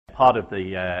part of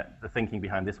the thinking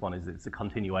behind this one is it's a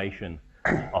continuation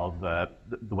of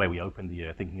the way we opened the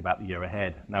year, thinking about the year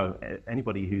ahead. Now,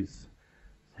 anybody who's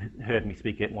heard me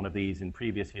speak at one of these in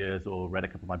previous years or read a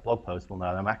couple of my blog posts will know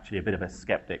I'm actually a bit of a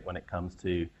skeptic when it comes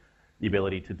to the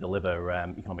ability to deliver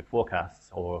economic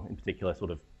forecasts, or in particular sort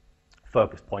of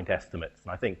focus point estimates.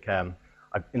 And I think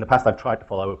in the past I've tried to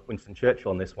follow Winston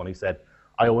Churchill on this one, who said,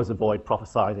 I always avoid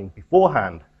prophesizing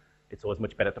beforehand. It's always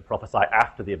much better to prophesy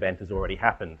after the event has already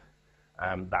happened.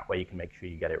 That way you can make sure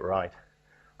you get it right.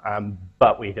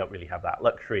 But we don't really have that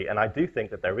luxury. And I do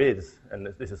think that there is, and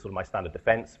this is sort of my standard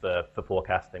defense for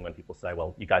forecasting when people say,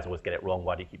 well, you guys always get it wrong,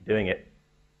 why do you keep doing it?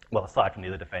 Well, aside from the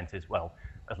other defenses, well,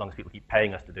 as long as people keep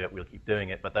paying us to do it, we'll keep doing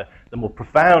it. But the more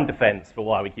profound defense for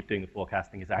why we keep doing the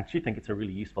forecasting is I actually think it's a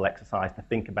really useful exercise to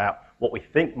think about what we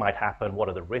think might happen, what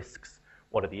are the risks,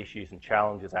 what are the issues and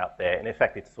challenges out there. In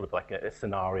effect, it's sort of like a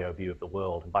scenario view of the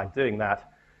world. And by doing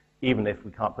that, even if we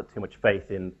can't put too much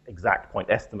faith in exact point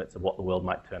estimates of what the world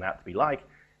might turn out to be like,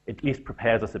 it at least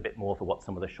prepares us a bit more for what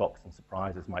some of the shocks and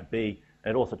surprises might be. And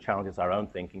it also challenges our own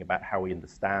thinking about how we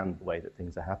understand the way that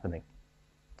things are happening.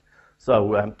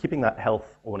 So keeping that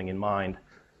health warning in mind,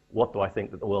 what do I think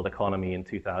that the world economy in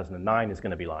 2009 is going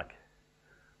to be like?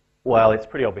 Well, it's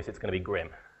pretty obvious it's going to be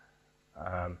grim.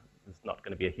 There's not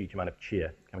going to be a huge amount of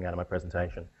cheer coming out of my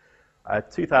presentation.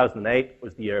 2008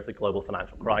 was the year of the global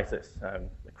financial crisis,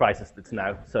 a crisis that's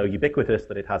now so ubiquitous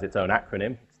that it has its own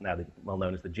acronym. It's now well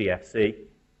known as the GFC.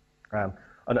 On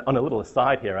a little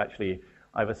aside here, actually,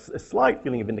 I have a slight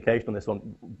feeling of vindication on this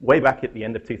one. Way back at the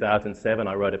end of 2007,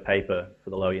 I wrote a paper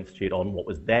for the Lowy Institute on what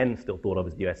was then still thought of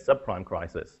as the US subprime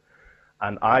crisis.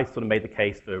 And I sort of made the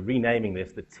case for renaming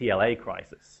this the TLA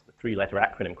crisis, the three-letter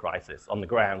acronym crisis, on the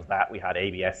grounds that we had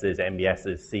ABSs,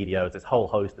 MBSs, CDOs, this whole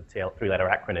host of three-letter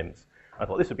acronyms. I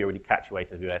thought this would be a really catchy way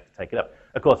to take it up.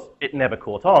 Of course, it never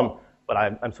caught on, but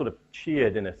I'm sort of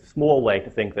cheered in a small way to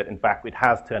think that, in fact, it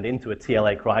has turned into a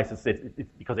TLA crisis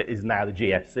because it is now the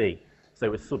GFC. So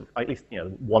it was sort of, at least,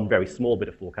 one very small bit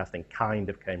of forecasting kind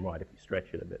of came right if you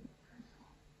stretch it a bit.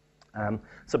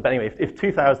 But anyway, if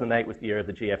 2008 was the year of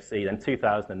the GFC, then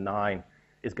 2009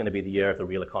 is going to be the year of the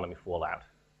real economy fallout.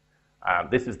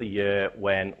 This is the year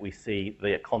when we see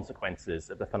the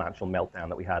consequences of the financial meltdown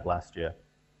that we had last year.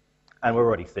 And we're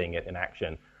already seeing it in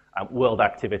action. World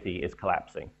activity is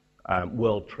collapsing.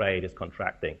 World trade is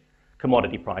contracting.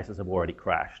 Commodity prices have already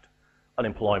crashed.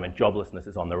 Unemployment, joblessness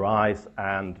is on the rise,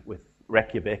 and with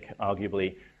Reykjavik,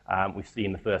 arguably, we've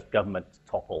seen the first government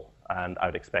topple, and I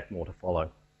would expect more to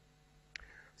follow.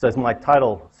 So as my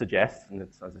title suggests, and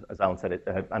it's, as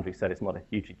Andrew said, it's not a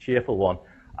hugely cheerful one,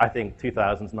 I think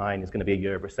 2009 is going to be a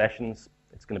year of recessions,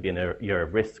 it's going to be a year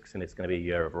of risks, and it's going to be a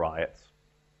year of riots.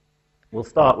 We'll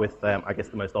start with, I guess,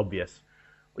 the most obvious,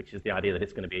 which is the idea that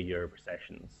it's going to be a year of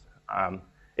recessions.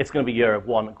 It's going to be a year of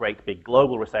one great big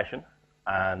global recession,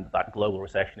 and that global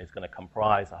recession is going to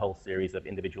comprise a whole series of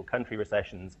individual country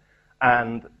recessions,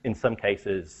 and in some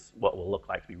cases, what will look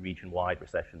like to be region-wide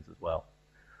recessions as well.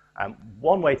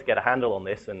 One way to get a handle on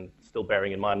this, and still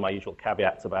bearing in mind my usual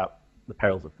caveats about the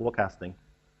perils of forecasting,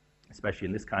 especially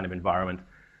in this kind of environment,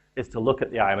 is to look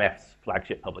at the IMF's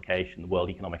flagship publication, the World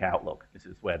Economic Outlook. This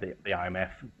is where the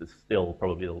IMF is still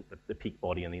probably the peak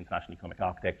body in the international economic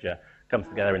architecture, comes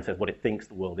together and says what it thinks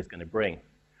the world is going to bring.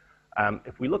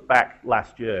 If we look back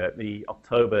last year, the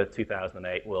October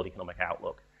 2008 World Economic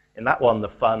Outlook, in that one the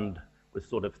fund was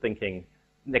sort of thinking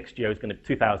next year is going to,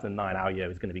 2009, our year,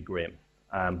 is going to be grim.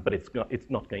 But it's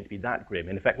not going to be that grim.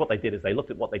 And in fact, what they did is they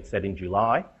looked at what they'd said in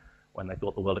July, when they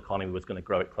thought the world economy was going to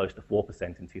grow at close to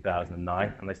 4% in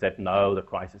 2009, and they said, no, the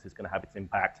crisis is going to have its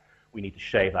impact. We need to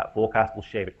shave that forecast. We'll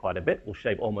shave it quite a bit. We'll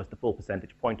shave almost a full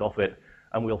percentage point off it,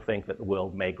 and we'll think that the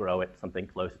world may grow at something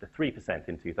closer to 3%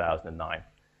 in 2009.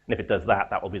 And if it does that,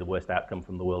 that will be the worst outcome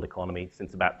from the world economy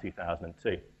since about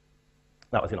 2002.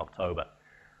 That was in October.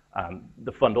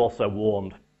 The fund also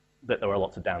warned that there were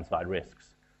lots of downside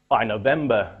risks. By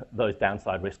November, those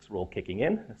downside risks were all kicking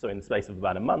in. So in the space of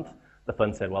about a month, the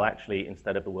fund said, well, actually,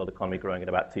 instead of the world economy growing at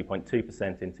about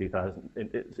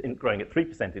 2.2% growing at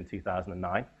 3% in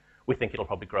 2009, we think it'll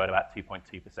probably grow at about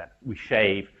 2.2%. We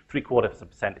shave 0.75 of a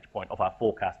percentage point off our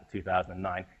forecast for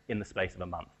 2009 in the space of a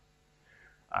month.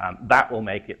 That will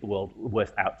make it the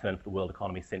worst outturn for the world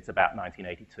economy since about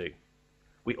 1982.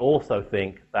 We also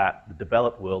think that the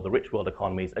developed world, the rich world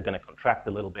economies, are going to contract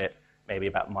a little bit, maybe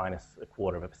about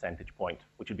 -0.25 of a percentage point,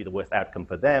 which would be the worst outcome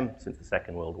for them since the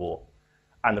Second World War.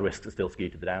 And the risks are still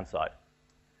skewed to the downside.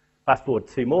 Fast forward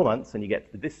 2 more months, and you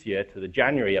get to this year, to the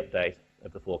January update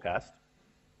of the forecast.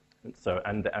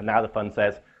 And now the fund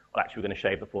says, well, actually, we're going to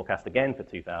shave the forecast again for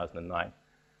 2009.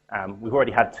 We've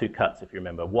already had 2 cuts, if you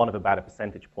remember, one of about a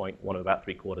percentage point, one of about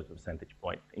 3/4 of a percentage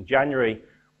point. In January,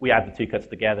 we add the 2 cuts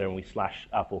together and we slash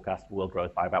our forecast for world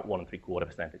growth by about 1 3/4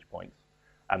 percentage points.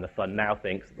 And the fund now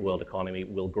thinks that the world economy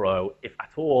will grow, if at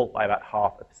all, by about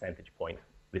 0.5 percentage point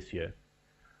this year.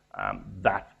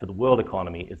 That, for the world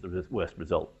economy, is the worst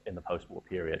result in the post-war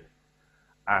period.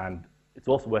 And it's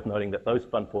also worth noting that those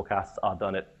fund forecasts are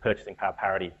done at purchasing power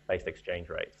parity-based exchange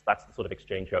rates. That's the sort of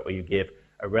exchange rate where you give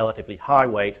a relatively high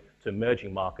weight to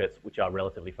emerging markets, which are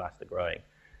relatively faster growing.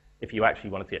 If you actually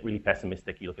wanted to get really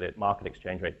pessimistic, you look at it market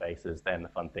exchange rate basis, then the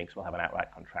fund thinks we'll have an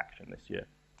outright contraction this year.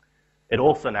 It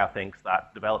also now thinks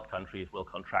that developed countries will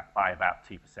contract by about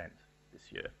 2%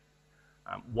 this year.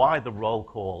 Why the roll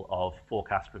call of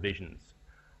forecast revisions?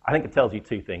 I think it tells you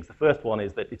 2 things. The first one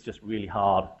is that it's just really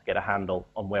hard to get a handle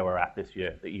on where we're at this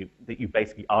year, that you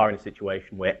basically are in a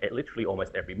situation where literally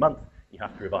almost every month you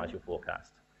have to revise your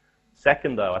forecast.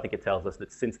 Second, though, I think it tells us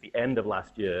that since the end of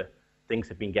last year, things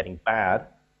have been getting bad,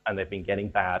 and they've been getting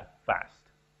bad fast.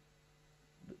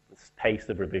 The pace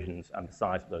of revisions and the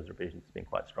size of those revisions has been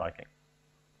quite striking.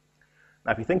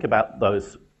 Now, if you think about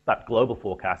that global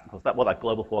forecast, of course, what that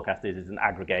global forecast is an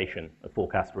aggregation of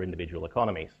forecasts for individual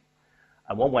economies.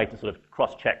 And one way to sort of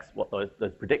cross-check what those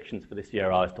predictions for this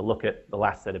year are is to look at the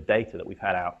last set of data that we've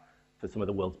had out for some of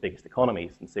the world's biggest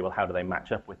economies and see, well, how do they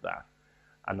match up with that?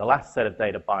 And the last set of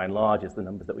data, by and large, is the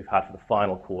numbers that we've had for the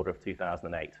final quarter of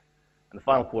 2008. And the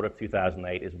final quarter of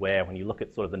 2008 is where, when you look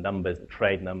at sort of the numbers, the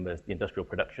trade numbers, the industrial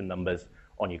production numbers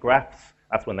on your graphs,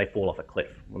 that's when they fall off a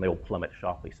cliff, when they all plummet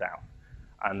sharply south.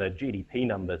 And the GDP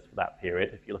numbers for that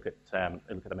period, if you look at them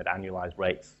at annualized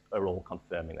rates, are all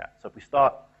confirming that. So if we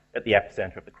start at the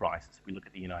epicenter of the crisis, if we look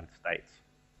at the United States,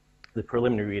 the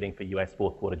preliminary reading for US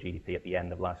fourth quarter GDP at the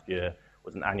end of last year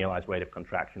was an annualized rate of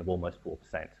contraction of almost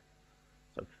 4%.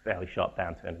 So fairly sharp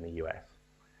downturn in the US.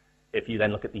 If you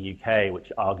then look at the UK,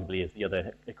 which arguably is the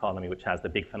other economy which has the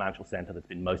big financial center that's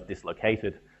been most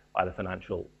dislocated by the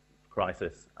financial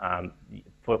crisis,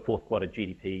 for fourth quarter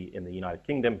GDP in the United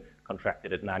Kingdom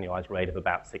contracted at an annualized rate of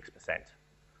about 6%.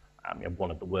 One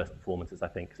of the worst performances, I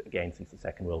think, again, since the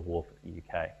Second World War for the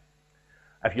UK.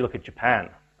 If you look at Japan,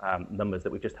 numbers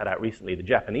that we've just had out recently, the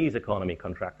Japanese economy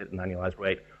contracted at an annualized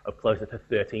rate of closer to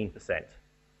 13%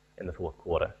 in the fourth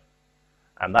quarter.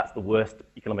 And that's the worst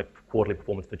economic quarterly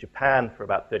performance for Japan for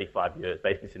about 35 years,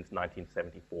 basically since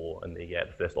 1974 and the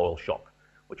first oil shock,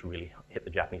 which really hit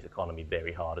the Japanese economy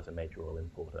very hard as a major oil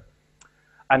importer.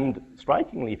 And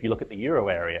strikingly, if you look at the euro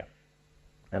area,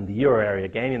 and the euro area,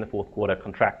 again in the fourth quarter,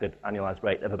 contracted annualized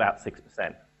rate of about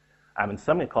 6%. And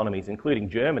some economies, including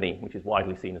Germany, which is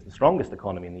widely seen as the strongest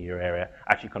economy in the euro area,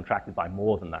 actually contracted by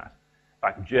more than that. In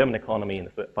fact, the German economy in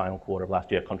the final quarter of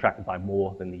last year contracted by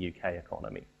more than the UK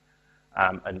economy,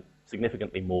 and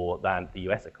significantly more than the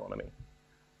US economy.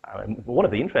 One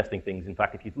of the interesting things, in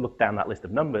fact, if you look down that list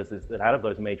of numbers, is that out of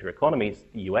those major economies,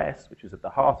 the US, which was at the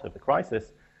heart of the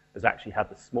crisis, has actually had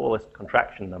the smallest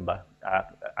contraction number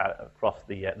across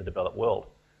the developed world.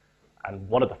 And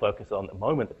one of the focus on at the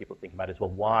moment that people think about is, well,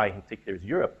 why in particular is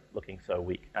Europe looking so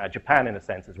weak? Japan, in a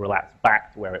sense, has relaxed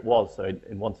back to where it was, so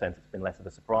in one sense it's been less of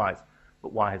a surprise.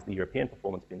 But why has the European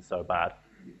performance been so bad?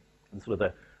 And sort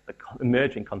of the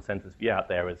emerging consensus view out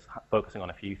there is focusing on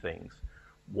a few things.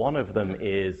 One of them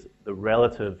is the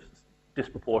relative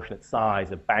disproportionate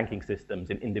size of banking systems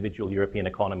in individual European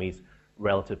economies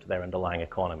relative to their underlying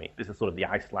economy. This is sort of the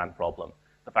Iceland problem.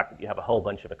 The fact that you have a whole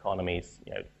bunch of economies,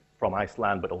 from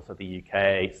Iceland, but also the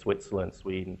UK, Switzerland,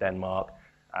 Sweden, Denmark,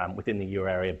 within the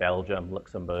euro area, Belgium,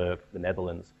 Luxembourg, the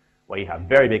Netherlands, where you have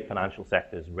very big financial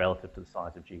sectors relative to the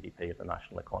size of GDP of the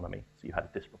national economy. So you had a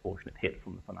disproportionate hit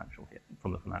from the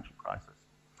financial crisis.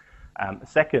 The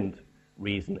second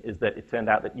reason is that it turned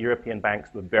out that European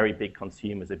banks were very big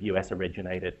consumers of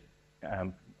US-originated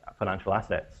financial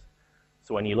assets.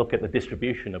 So when you look at the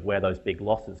distribution of where those big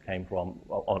losses came from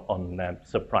on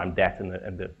subprime debt and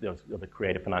the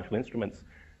creative financial instruments,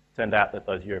 it turned out that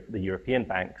the European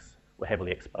banks were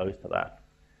heavily exposed to that.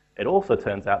 It also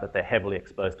turns out that they're heavily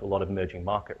exposed to a lot of emerging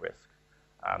market risk.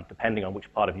 Depending on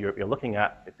which part of Europe you're looking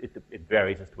at, it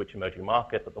varies as to which emerging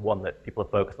market, but the one that people are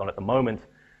focused on at the moment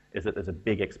is that there's a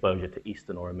big exposure to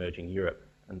Eastern or emerging Europe.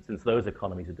 And since those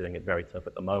economies are doing it very tough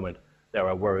at the moment, there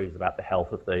are worries about the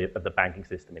health of the banking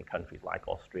system in countries like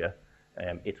Austria,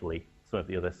 Italy, some of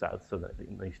the other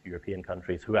southern East European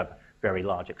countries who have very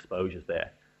large exposures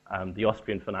there. The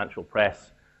Austrian financial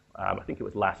press, I think it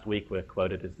was last week, were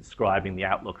quoted as describing the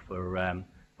outlook for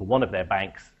one of their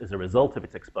banks as a result of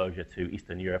its exposure to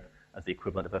Eastern Europe as the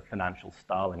equivalent of a financial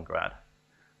Stalingrad.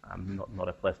 Not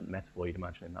a pleasant metaphor you'd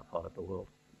imagine in that part of the world.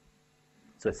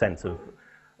 So a sense of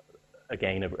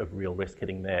again, of real risk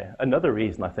hitting there. Another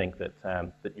reason I think that,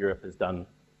 that Europe has done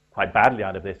quite badly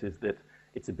out of this is that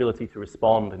its ability to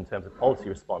respond in terms of policy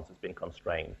response has been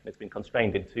constrained. It's been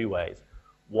constrained in two ways.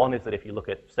 One is that if you look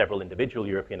at several individual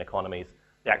European economies,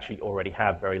 they actually already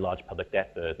have very large public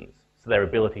debt burdens. So their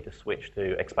ability to switch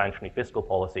to expansionary fiscal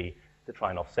policy to try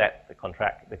and offset the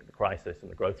crisis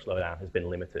and the growth slowdown has been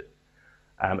limited.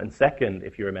 And second,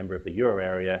 if you're a member of the euro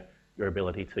area, your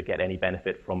ability to get any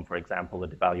benefit from, for example, the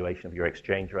devaluation of your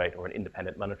exchange rate or an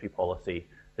independent monetary policy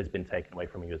has been taken away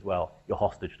from you as well. You're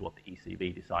hostage to what the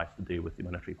ECB decides to do with the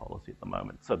monetary policy at the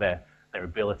moment. So their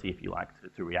ability, if you like,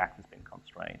 to react has been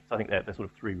constrained. So I think there's sort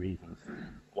of three reasons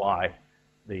why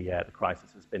the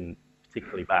crisis has been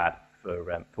particularly bad for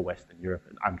Western Europe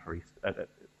and for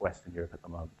Western Europe at the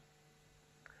moment.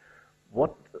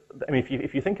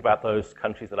 If you think about those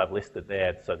countries that I've listed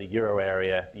there, so the euro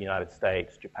area, the United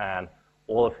States, Japan,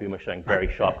 all of whom are showing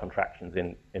very sharp contractions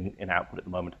in output at the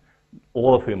moment,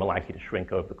 all of whom are likely to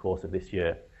shrink over the course of this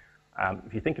year.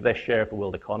 If you think of their share of the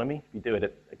world economy, if you do it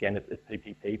at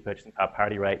PPP, purchasing power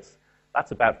parity rates,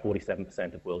 that's about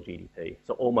 47% of world GDP.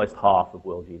 So almost half of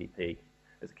world GDP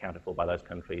is accounted for by those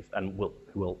countries and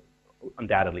will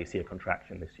undoubtedly see a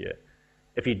contraction this year.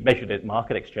 If you measured it at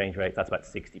market exchange rates, that's about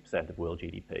 60% of world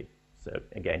GDP. So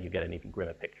again, you get an even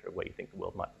grimmer picture of where you think the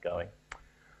world might be going.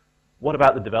 What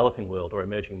about the developing world or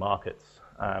emerging markets?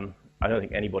 I don't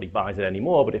think anybody buys it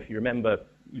anymore, but if you remember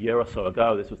a year or so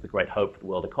ago, this was the great hope for the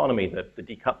world economy, the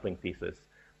decoupling thesis,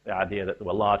 the idea that there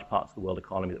were large parts of the world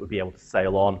economy that would be able to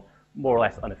sail on more or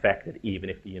less unaffected, even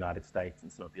if the United States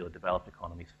and some of the other developed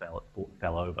economies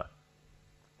fell over.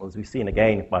 Well, as we've seen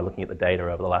again by looking at the data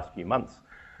over the last few months,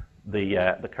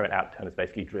 the current outturn has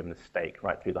basically driven a stake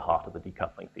right through the heart of the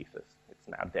decoupling thesis. It's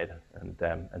now dead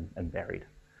and buried.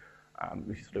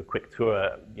 This is sort of a quick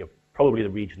tour. Probably the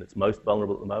region that's most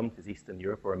vulnerable at the moment is Eastern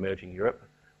Europe or emerging Europe,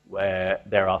 where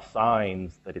there are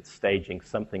signs that it's staging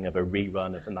something of a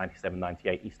rerun of the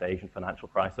 97-98 East Asian financial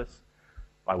crisis,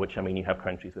 by which I mean you have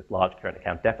countries with large current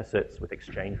account deficits, with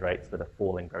exchange rates that are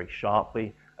falling very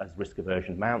sharply as risk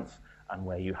aversion mounts, and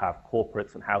where you have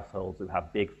corporates and households who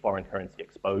have big foreign currency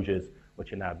exposures,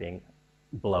 which are now being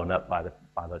blown up by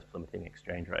those plummeting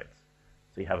exchange rates.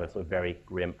 So you have a sort of very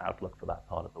grim outlook for that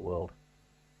part of the world.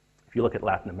 If you look at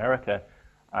Latin America,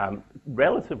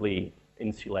 relatively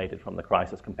insulated from the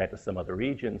crisis compared to some other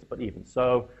regions, but even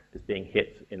so, is being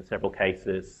hit in several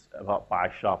cases by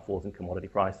sharp falls in commodity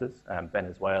prices.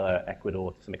 Venezuela,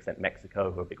 Ecuador, to some extent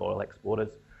Mexico, who are big oil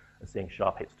exporters, are seeing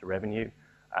sharp hits to revenue.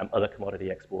 Other commodity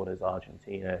exporters,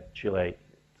 Argentina, Chile,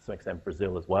 to some extent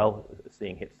Brazil as well, are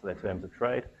seeing hits to their terms of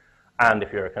trade. And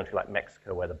if you're a country like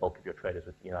Mexico, where the bulk of your trade is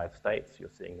with the United States, you're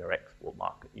seeing your export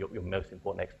market, your most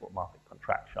important export market,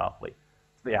 contract sharply.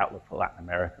 So the outlook for Latin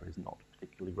America is not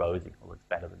particularly rosy, although it's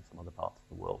better than some other parts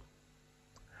of the world.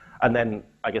 And then,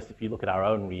 I guess, if you look at our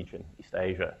own region, East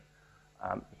Asia,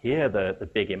 here the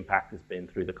big impact has been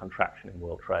through the contraction in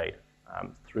world trade,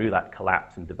 through that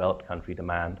collapse in developed country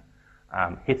demand,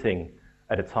 hitting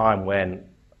at a time when,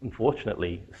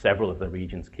 unfortunately, several of the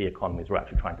region's key economies were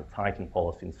actually trying to tighten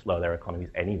policy and slow their economies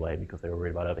anyway because they were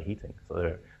worried about overheating.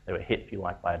 So they were hit, if you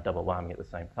like, by a double whammy at the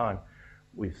same time.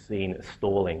 We've seen a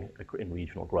stalling in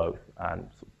regional growth and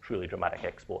truly dramatic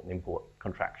export and import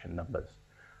contraction numbers.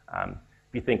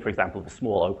 If you think, for example, of a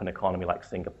small open economy like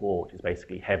Singapore, which is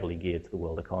basically heavily geared to the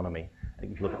world economy, I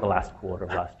think if you look at the last quarter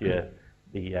of last year,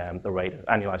 the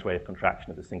annualized rate of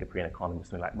contraction of the Singaporean economy was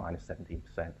something like minus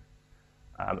 17%.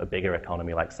 A bigger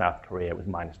economy like South Korea was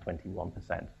minus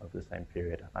 21% over the same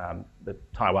period. The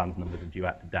Taiwan's numbers are due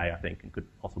out today, I think, and could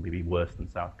possibly be worse than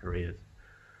South Korea's.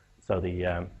 So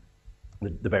the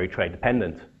very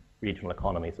trade-dependent regional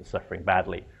economies are suffering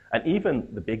badly. And even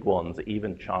the big ones,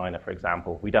 even China, for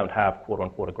example, we don't have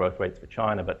quarter-on-quarter growth rates for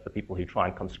China, but the people who try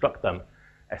and construct them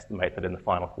estimate that in the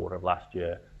final quarter of last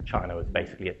year, China was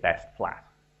basically at best flat.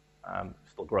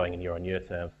 Still growing in year-on-year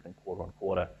terms, but in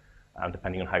quarter-on-quarter.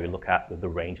 Depending on how you look at the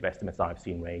range of estimates I've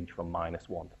seen range from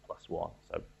 -1 to +1,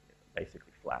 so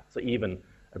basically flat. So even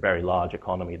a very large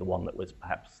economy, the one that was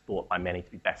perhaps thought by many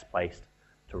to be best placed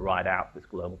to ride out this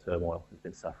global turmoil, has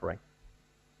been suffering.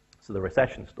 So the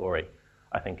recession story,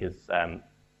 I think, is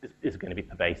going to be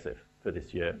pervasive for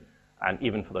this year. And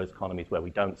even for those economies where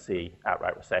we don't see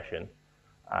outright recession,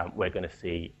 we're going to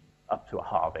see up to a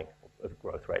halving of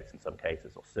growth rates in some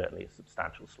cases, or certainly a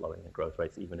substantial slowing in growth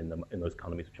rates, even in those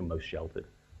economies which are most sheltered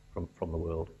from the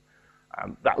world.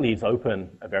 That leaves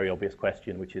open a very obvious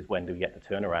question, which is when do we get the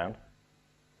turnaround?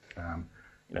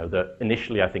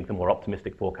 Initially, I think the more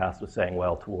optimistic forecast was saying,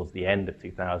 well, towards the end of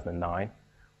 2009,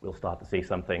 we'll start to see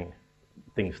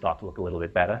things start to look a little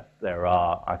bit better. There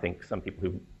are, I think, some people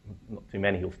who not too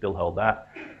many who'll still hold that.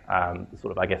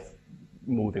 Sort of, I guess,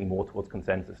 moving more towards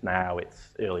consensus now. It's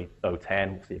early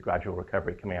 2010. We'll see a gradual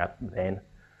recovery coming out then.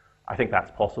 I think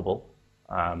that's possible.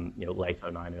 Late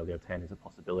 2009, early 2010 is a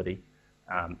possibility.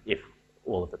 If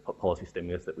all of the policy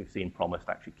stimulus that we've seen promised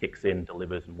actually kicks in,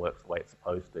 delivers, and works the way it's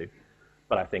supposed to.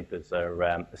 But I think there's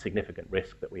a significant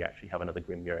risk that we actually have another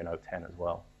grim year in 2010 as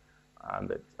well.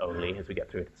 That only as we get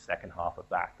through into the second half of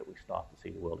that we start to see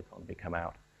the world economy come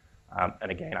out.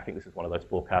 And again, I think this is one of those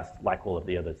forecasts, like all of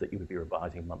the others, that you would be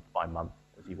revising month by month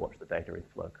as you watch the data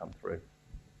inflow come through.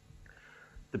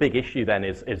 The big issue then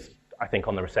is I think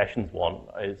on the recessions one,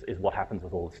 is what happens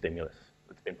with all the stimulus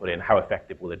that's been put in. How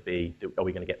effective will it be? Are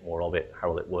we going to get more of it?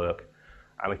 How will it work?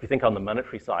 If you think on the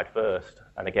monetary side first,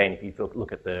 and again, if you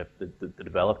look at the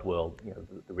developed world,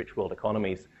 the rich world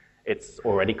economies, it's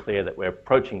already clear that we're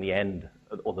approaching the end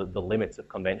or the limits of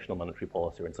conventional monetary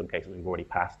policy, or in some cases we've already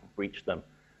passed and breached them,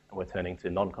 and we're turning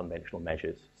to non-conventional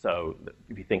measures. So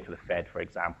if you think for the Fed, for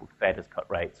example, the Fed has cut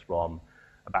rates from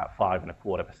about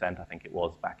 5.25%, I think it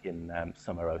was, back in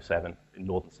summer 07, in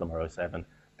northern summer 07,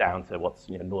 down to what's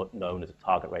known as a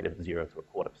target rate of 0 to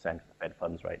 0.25% of the Fed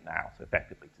funds rate now, so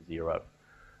effectively to 0.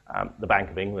 The Bank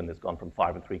of England has gone from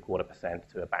 5.75%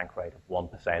 to a bank rate of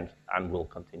 1% and will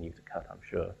continue to cut, I'm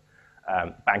sure.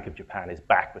 Bank of Japan is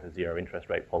back with a zero interest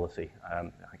rate policy. I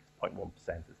think it's 0.1%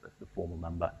 is the formal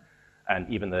number. And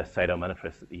even the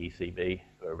pseudo-monetarists at the ECB,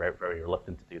 who are very, very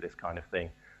reluctant to do this kind of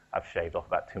thing, have shaved off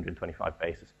about 225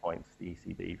 basis points. The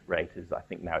ECB rate is, I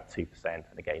think, now at 2%, and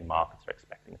again, markets are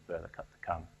expecting a further cut to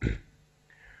come.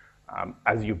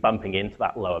 As you're bumping into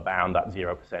that lower bound, that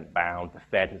 0% bound, the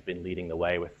Fed has been leading the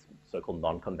way with so-called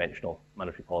non-conventional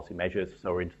monetary policy measures.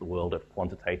 So we're into the world of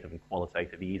quantitative and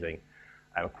qualitative easing.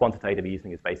 Quantitative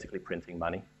easing is basically printing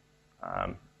money,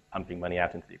 pumping money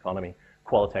out into the economy.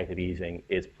 Qualitative easing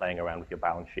is playing around with your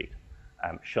balance sheet,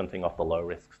 shunting off the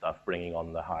low-risk stuff, bringing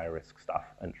on the higher-risk stuff,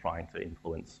 and trying to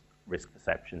influence risk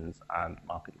perceptions and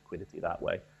market liquidity that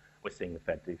way. We're seeing the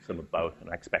Fed do some of both, and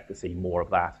I expect to see more of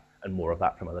that, and more of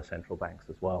that from other central banks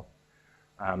as well.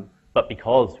 But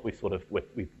because we've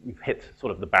hit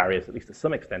sort of the barriers, at least to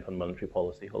some extent, on monetary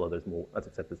policy, although there's more, as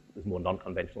I said, there's more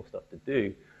non-conventional stuff to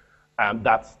do,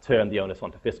 that's turned the onus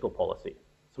onto fiscal policy.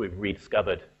 So we've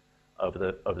rediscovered over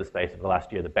the space of the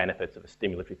last year the benefits of a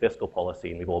stimulatory fiscal policy,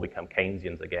 and we've all become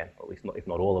Keynesians again, or at least if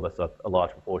not all of us, a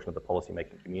large proportion of the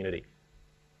policy-making community.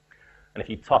 And if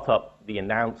you tot up the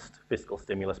announced fiscal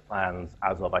stimulus plans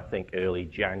as of, I think, early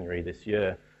January this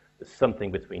year, there's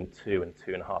something between $2 and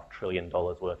 $2.5 trillion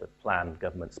worth of planned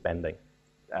government spending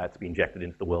to be injected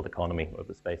into the world economy over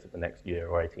the space of the next year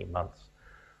or 18 months.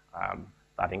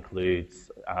 That includes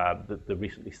the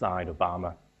recently signed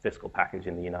Obama fiscal package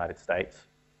in the United States.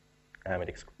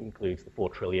 It includes the 4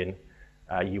 trillion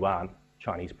yuan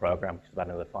Chinese program, which is about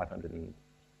another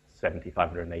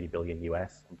 580 billion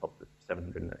US, on top of the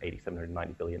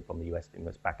 790 billion from the US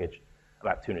stimulus package,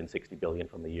 about 260 billion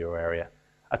from the euro area.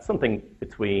 That's something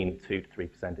between 2 to 3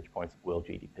 percentage points of world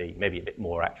GDP, maybe a bit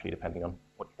more actually, depending on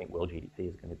what you think world GDP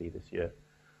is going to be this year.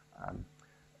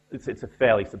 It's a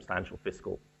fairly substantial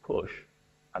fiscal push,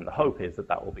 and the hope is that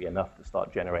that will be enough to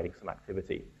start generating some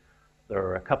activity. There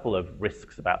are a couple of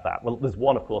risks about that. Well, there's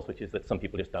one, of course, which is that some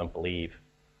people just don't believe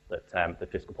that the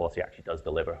fiscal policy actually does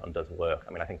deliver and does work.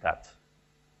 I mean, I think that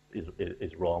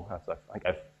is wrong. I think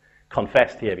I've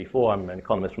confessed here before, I'm an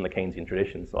economist from the Keynesian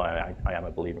tradition, so I am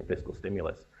a believer in fiscal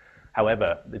stimulus.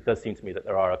 However, it does seem to me that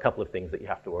there are a couple of things that you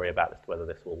have to worry about as to whether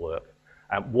this will work.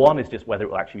 One is just whether it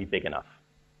will actually be big enough.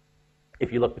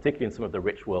 If you look particularly in some of the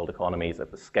rich world economies at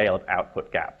the scale of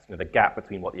output gaps, the gap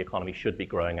between what the economy should be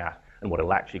growing at and what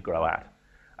it'll actually grow at,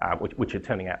 which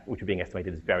are being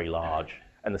estimated as very large,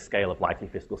 and the scale of likely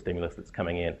fiscal stimulus that's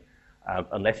coming in.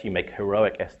 Unless you make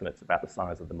heroic estimates about the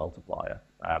size of the multiplier,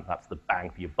 that's the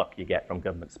bang for your buck you get from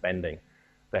government spending,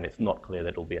 then it's not clear that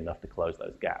it'll be enough to close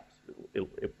those gaps.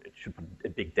 It should put a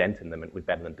big dent in them, and it would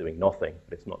be better than doing nothing,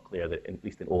 but it's not clear that, at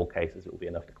least in all cases, it will be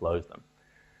enough to close them.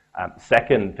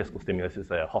 Second, fiscal stimulus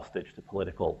is a hostage to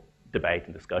political debate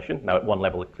and discussion. Now, at one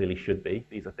level, it clearly should be.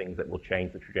 These are things that will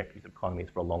change the trajectories of economies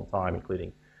for a long time,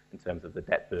 including in terms of the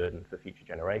debt burden for future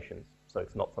generations. So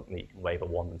it's not something that you can wave a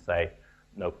wand and say,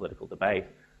 no political debate.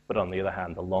 But on the other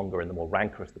hand, the longer and the more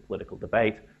rancorous the political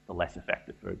debate, the less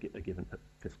effective for a given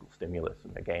fiscal stimulus.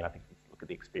 And again, I think if you look at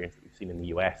the experience that we've seen in the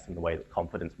US and the way that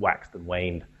confidence waxed and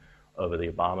waned over the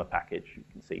Obama package, you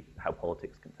can see how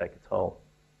politics can take a toll.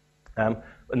 And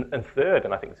third,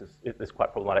 and I think this is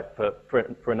quite problematic,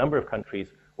 for a number of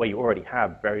countries where you already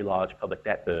have very large public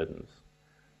debt burdens,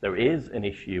 There is an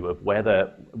issue of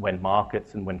whether, when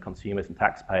markets and when consumers and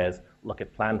taxpayers look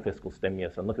at planned fiscal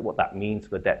stimulus and look at what that means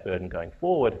for the debt burden going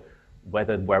forward,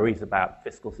 whether worries about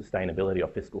fiscal sustainability or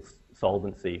fiscal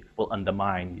solvency will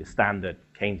undermine your standard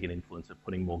Keynesian influence of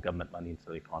putting more government money into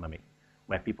the economy.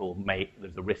 Where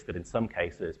there's a risk that in some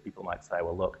cases people might say,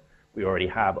 well, look, we already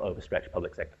have overstretched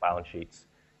public sector balance sheets.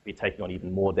 If you're taking on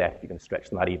even more debt, if you're going to stretch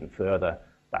that even further,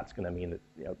 that's going to mean that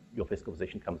your fiscal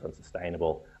position becomes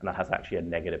unsustainable, and that has actually a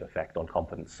negative effect on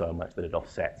confidence so much that it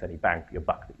offsets any bang for your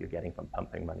buck that you're getting from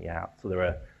pumping money out. So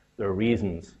there are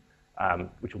reasons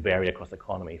which will vary across the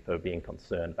economy for being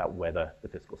concerned about whether the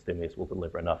fiscal stimulus will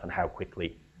deliver enough and how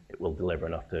quickly it will deliver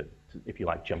enough to if you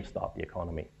like, jumpstart the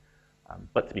economy.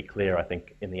 But to be clear, I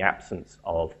think in the absence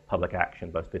of public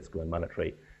action, both fiscal and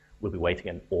monetary, we'll be waiting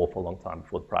an awful long time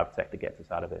before the private sector gets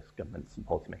us out of this. Governments and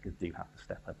policymakers do have to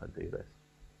step up and do this.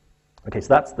 Okay, so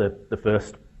that's the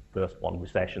first one,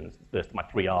 recessions. The first of my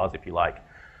 3 R's, if you like.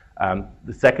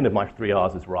 The second of my 3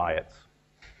 R's is riots.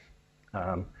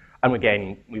 And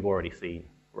again, we've already seen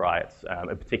riots,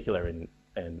 in particular in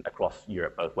across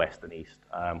Europe, both west and east.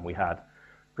 We had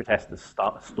protesters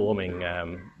storming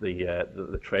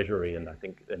the Treasury and I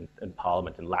think in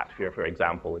Parliament in Latvia, for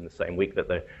example, in the same week that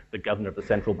the governor of the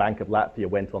Central Bank of Latvia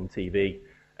went on TV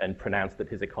and pronounced that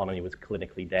his economy was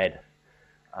clinically dead.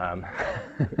 I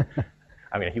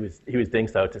mean, he was doing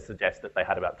so to suggest that they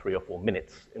had about 3 or 4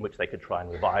 minutes in which they could try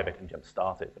and revive it and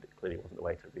jumpstart it, but it clearly wasn't a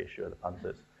way to reassure the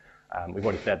punters. We've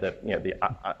already said that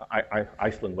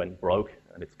Iceland went broke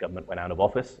and its government went out of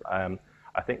office.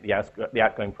 I think the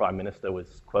outgoing prime minister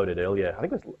was quoted earlier. I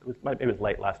think it was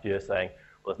late last year, saying,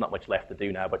 "Well, there's not much left to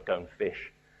do now but go and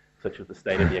fish," such was the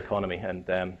state of the economy. And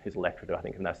his electorate, I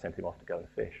think, have now sent him off to go and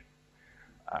fish.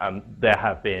 There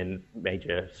have been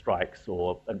major strikes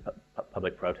or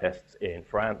public protests in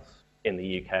France, in the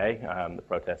UK. The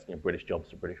protests, British jobs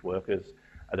for British workers.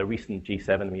 The recent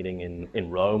G7 meeting in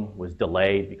Rome was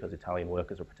delayed because Italian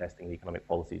workers were protesting the economic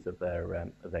policies of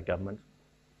their government.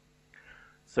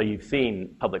 So you've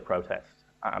seen public protests,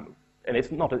 and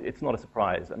it's not a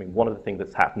surprise. I mean, one of the things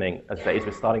that's happening, as I say, is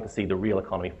we're starting to see the real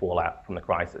economy fall out from the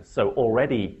crisis. So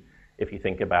already, if you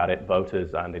think about it,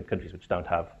 voters and in countries which don't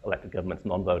have elected governments,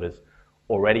 non-voters,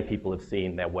 already people have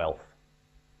seen their wealth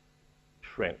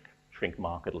shrink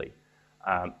markedly.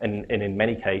 And in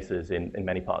many cases, in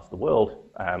many parts of the world,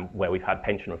 where we've had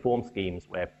pension reform schemes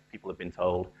where people have been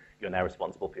told, you're now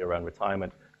responsible for your own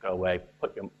retirement, go away,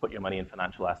 put your money in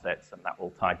financial assets, and that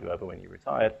will tide you over when you're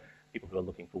retired. People who are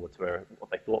looking forward to what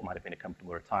they thought might have been a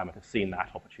comfortable retirement have seen that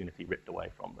opportunity ripped away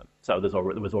from them. So there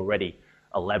was already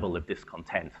a level of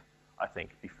discontent, I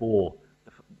think, before,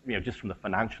 just from the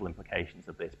financial implications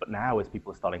of this. But now, as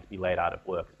people are starting to be laid out of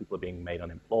work, as people are being made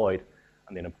unemployed,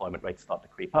 and the unemployment rates start to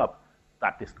creep up,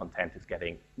 that discontent is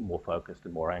getting more focused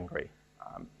and more angry.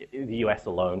 In the US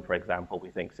alone, for example, we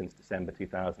think since December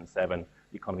 2007,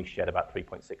 the economy shed about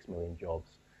 3.6 million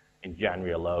jobs. In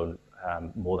January alone,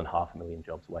 more than 500,000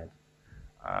 jobs went.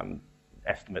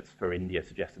 Estimates for India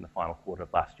suggest in the final quarter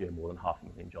of last year, more than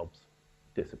 500,000 jobs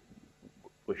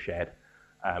were shed.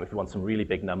 If you want some really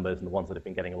big numbers, and the ones that have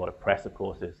been getting a lot of press, of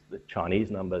course, is the Chinese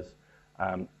numbers.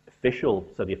 The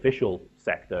official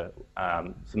sector,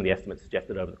 some of the estimates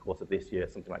suggested over the course of this year,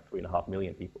 something like 3.5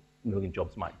 million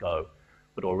jobs might go.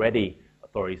 But already,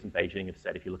 authorities in Beijing have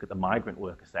said if you look at the migrant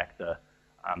worker sector,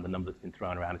 the number that's been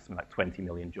thrown around is something like 20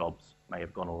 million jobs may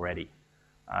have gone already.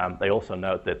 They also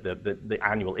note that the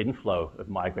annual inflow of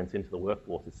migrants into the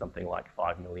workforce is something like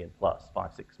 5 million plus,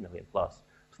 6 million plus.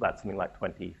 So that's something like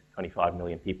 25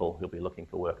 million people who'll be looking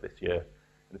for work this year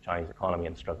in the Chinese economy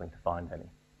and struggling to find any.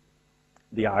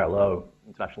 The ILO,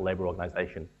 International Labour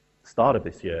Organization, at the start of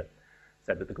this year,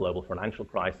 said that the global financial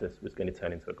crisis was going to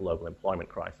turn into a global employment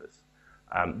crisis.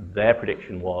 Their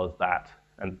prediction was that,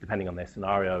 and depending on their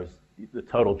scenarios, the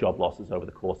total job losses over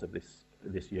the course of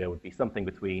this year would be something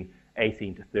between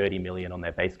 18 to 30 million on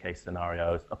their base case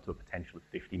scenarios, up to a potential of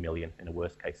 50 million in a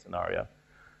worst case scenario.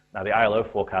 Now, the ILO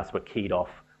forecasts were keyed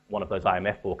off one of those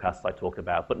IMF forecasts I talked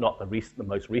about, but not the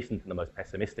most recent and the most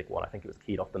pessimistic one. I think it was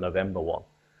keyed off the November one.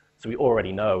 So we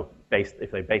already know,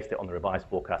 if they based it on the revised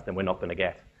forecast, then we're not going to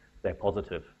get their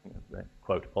positive, their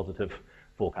quote, positive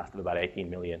forecast of about 18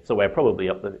 million. So we're probably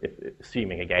up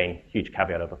assuming, again, huge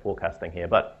caveat over forecasting here,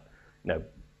 but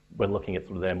we're looking at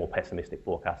sort of their more pessimistic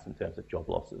forecasts in terms of job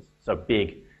losses. So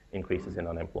big increases in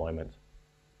unemployment.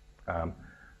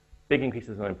 Big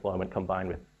increases in unemployment combined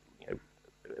with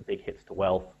big hits to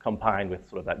wealth, combined with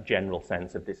sort of that general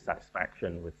sense of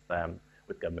dissatisfaction with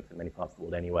governments in many parts of the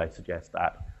world anyway, suggests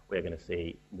that we're going to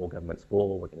see more governments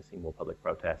fall, we're going to see more public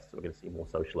protests, we're going to see more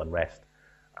social unrest,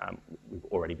 We've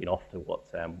already been off to what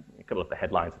a couple of the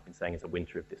headlines have been saying is a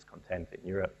winter of discontent in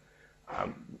Europe.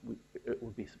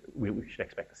 We should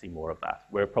expect to see more of that.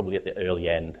 We're probably at the early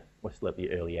end. We're still at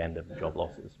the early end of the job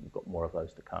losses. We've got more of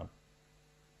those to come.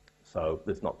 So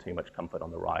there's not too much comfort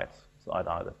on the riots side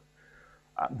either.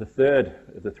 The third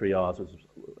of the three R's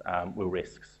were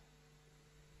risks.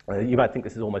 You might think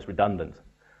this is almost redundant.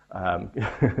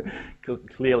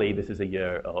 Clearly, this is going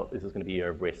to be a year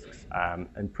of risks,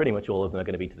 and pretty much all of them are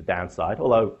going to be to the downside.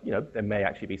 Although, there may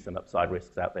actually be some upside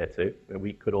risks out there too.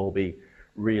 We could all be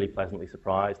really pleasantly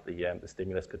surprised. The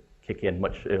stimulus could kick in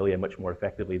much earlier, much more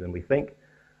effectively than we think.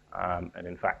 And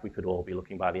in fact, we could all be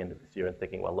looking by the end of this year and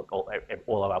thinking, well, look,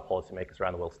 all of our policymakers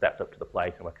around the world stepped up to the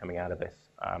plate, and we're coming out of this.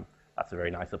 That's a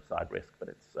very nice upside risk, but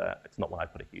it's not one I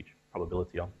put a huge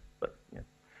probability on. But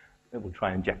we'll try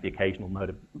and inject the occasional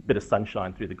bit of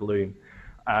sunshine through the gloom.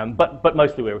 But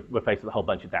mostly we're faced with a whole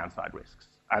bunch of downside risks.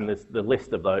 And the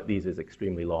list of these is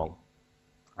extremely long.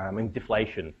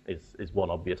 Deflation is one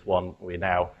obvious one. We're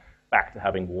now back to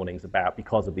having warnings about,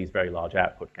 because of these very large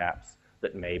output gaps,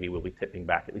 that maybe we'll be tipping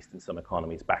back, at least in some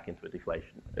economies, back into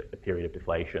a period of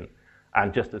deflation.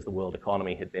 And just as the world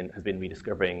economy has been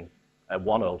rediscovering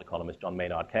one old economist, John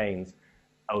Maynard Keynes,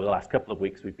 over the last couple of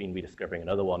weeks, we've been rediscovering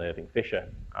another one, Irving Fisher,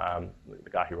 the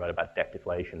guy who wrote about debt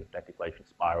deflation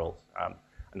spirals. I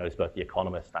noticed both The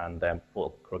Economist and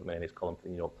Paul Krugman in his column for the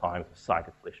New York Times have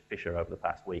cited Fisher over the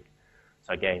past week.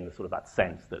 So again, the sort of that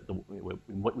sense that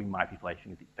we might be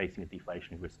facing a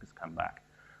deflationary risk has come back.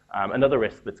 Another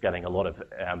risk that's getting a lot of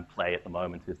play at the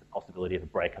moment is the possibility of a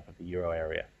breakup of the euro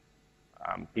area.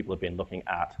 People have been looking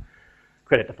at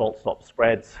credit default swap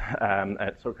spreads,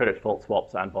 credit default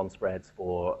swaps and bond spreads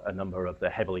for a number of the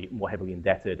more heavily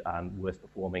indebted and worst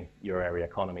performing euro area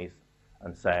economies,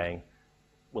 and saying,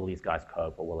 will these guys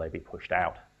cope or will they be pushed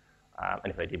out?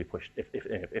 And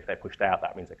if they're pushed out,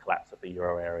 that means a collapse of the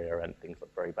euro area and things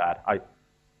look very bad.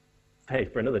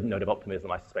 For another note of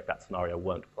optimism, I suspect that scenario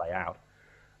won't play out.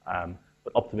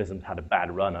 But optimism's had a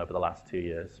bad run over the last 2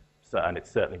 years. And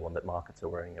it's certainly one that markets are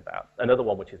worrying about. Another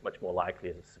one which is much more likely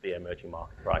is a severe emerging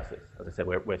market crisis. As I said,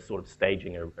 we're sort of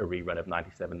staging a rerun of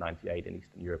 97, 98 in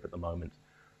Eastern Europe at the moment.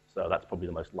 So that's probably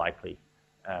the most likely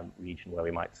region where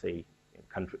we might see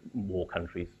more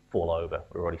countries fall over.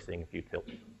 We're already seeing a few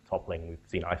toppling. We've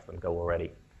seen Iceland go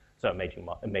already. So a major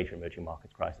emerging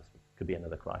markets crisis could be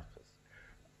another crisis.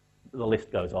 The list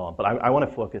goes on, but I want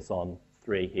to focus on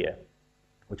three here,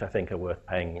 which I think are worth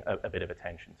paying a bit of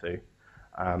attention to.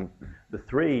 The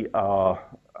three are,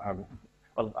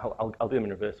 I'll do them in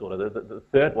reverse order. The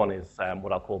third one is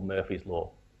what I'll call Murphy's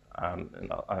Law,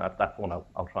 and that's one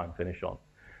I'll try and finish on.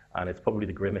 And it's probably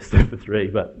the grimmest of the three,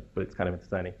 but it's kind of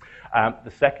entertaining.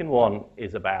 The second one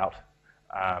is about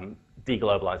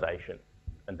deglobalization,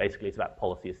 and basically it's about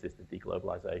policy-assisted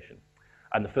deglobalization.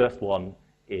 And the first one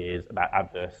is about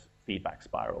adverse feedback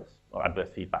spirals, or adverse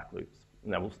feedback loops.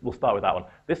 Now, we'll start with that one.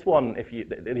 This one, the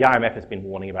IMF has been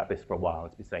warning about this for a while.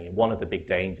 It's been saying one of the big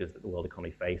dangers that the world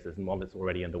economy faces, and one that's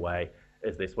already underway,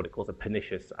 is this, what it calls a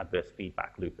pernicious adverse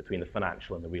feedback loop between the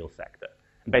financial and the real sector.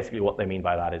 And basically what they mean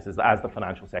by that is that as the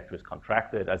financial sector is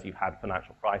contracted, as you've had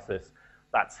financial crisis,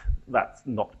 that's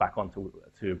knocked back onto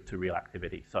real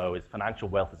activity. So as financial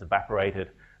wealth has evaporated,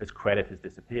 as credit has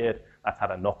disappeared, that's had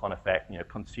a knock-on effect.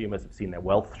 Consumers have seen their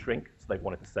wealth shrink, so they've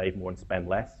wanted to save more and spend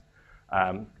less.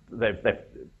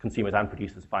 Consumers and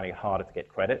producers are finding it harder to get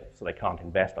credit, so they can't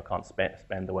invest or can't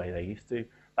spend the way they used to.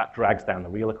 That drags down the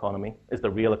real economy. As the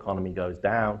real economy goes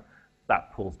down,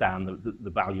 that pulls down the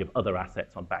value of other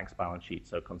assets on banks' balance sheets,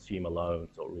 so consumer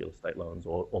loans or real estate loans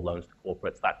or loans to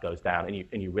corporates. That goes down,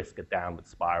 and you risk a downward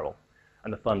spiral.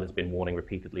 And the fund has been warning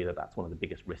repeatedly that that's one of the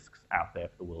biggest risks out there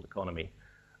for the world economy.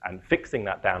 And fixing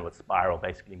that downward spiral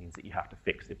basically means that you have to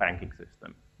fix the banking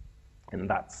system. And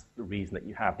that's the reason that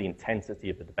you have the intensity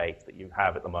of the debates that you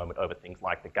have at the moment over things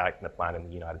like the Geithner Plan in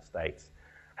the United States.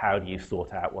 How do you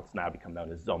sort out what's now become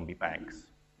known as zombie banks?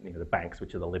 The banks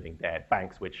which are the living dead,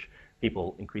 banks which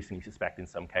people increasingly suspect in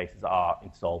some cases are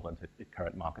insolvent at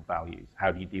current market values.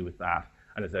 How do you deal with that?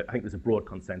 And I think there's a broad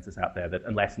consensus out there that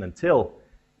unless and until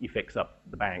you fix up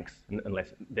the banks,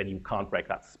 then you can't break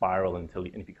that spiral, and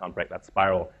if you can't break that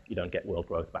spiral, you don't get world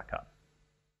growth back up.